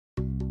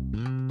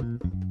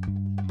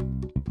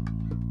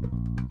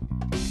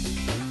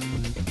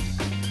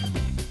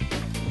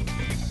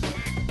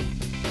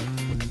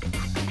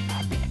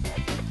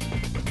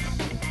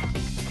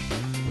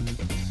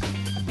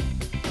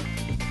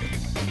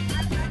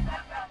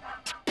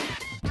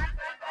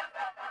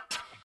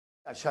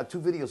shot 2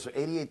 videos for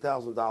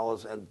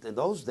 $88,000, and in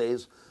those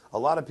days, a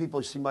lot of people,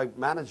 you see, my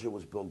manager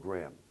was Bill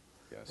Graham.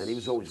 Yes. And he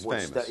was always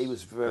he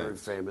was very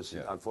famous.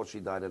 Yeah. He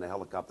unfortunately died in a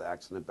helicopter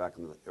accident back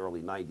in the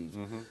early 90s.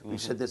 He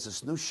said, there's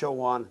this new show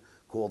on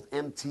called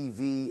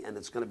MTV, and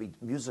it's going to be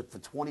music for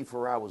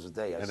 24 hours a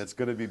day. And it's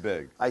going to be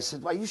big. I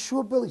said, are you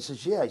sure, Bill? He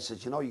says, yeah. He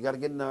says, you know, you got to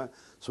get in there.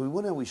 So we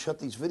went in, we shot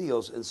these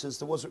videos, and since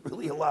there wasn't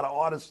really a lot of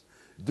artists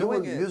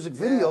doing music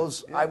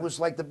videos, I was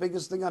like the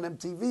biggest thing on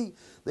MTV.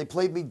 They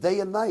played me day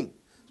and night.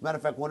 As a matter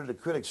of fact, one of the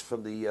critics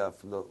from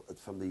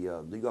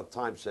the New York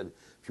Times said,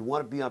 if you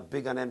want to be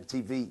big on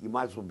MTV, you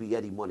might as well be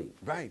Eddie Money.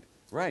 Right,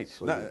 right.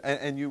 So, now,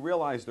 and you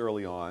realized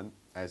early on,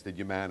 as did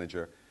your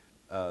manager,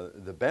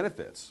 the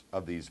benefits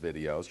of these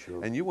videos,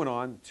 and you went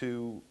on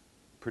to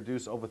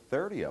produce over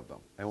 30 of them,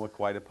 and were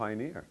quite a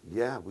pioneer.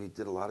 Yeah, we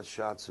did a lot of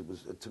shots. It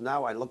was to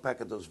now I look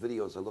back at those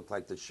videos, I look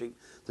like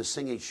the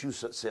singing shoe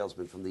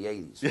salesman from the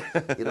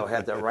 '80s. You know,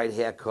 had that right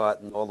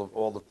haircut and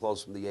all the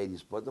clothes from the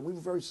 '80s. But we were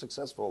very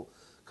successful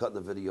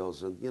cutting the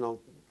videos, and you know,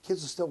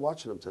 kids are still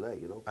watching them today.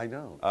 You know. I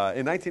know.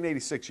 In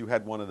 1986, you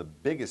had one of the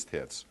biggest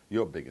hits,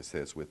 your biggest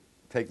hits, with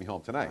 "Take Me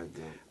Home Tonight,"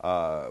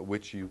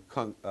 which you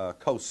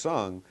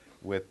co-sung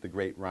with the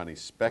great Ronnie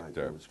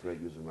Spector. It was great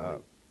using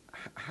Ronnie.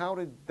 How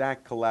did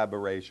that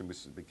collaboration,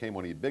 which became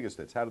one of your biggest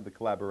hits, how did the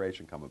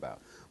collaboration come about?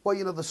 Well,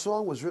 you know, the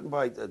song was written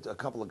by a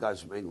couple of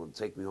guys from England,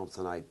 Take Me Home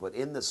Tonight, but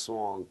in the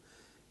song,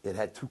 it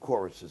had 2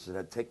 choruses. It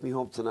had Take Me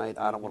Home Tonight,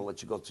 I Don't Want to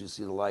Let You Go Till You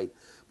See the Light,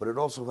 but it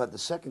also had the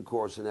second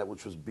chorus in that,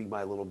 which was Be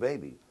My Little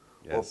Baby,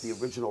 off the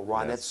original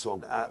Ronette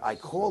song. I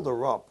called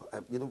her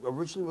up. You know,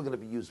 originally we were going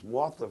to be used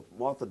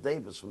Martha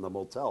Davis from the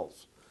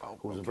Motels.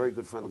 Who was a very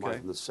good friend of mine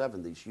from the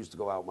 70s. She used to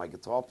go out with my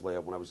guitar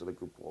player when I was in a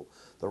group called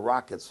the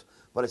Rockets.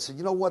 But I said,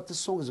 you know what? This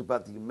song is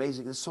about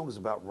this song is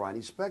about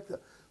Ronnie Spector.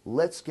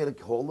 Let's get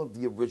a hold of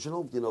the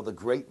original, you know, the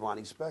great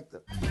Ronnie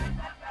Spector.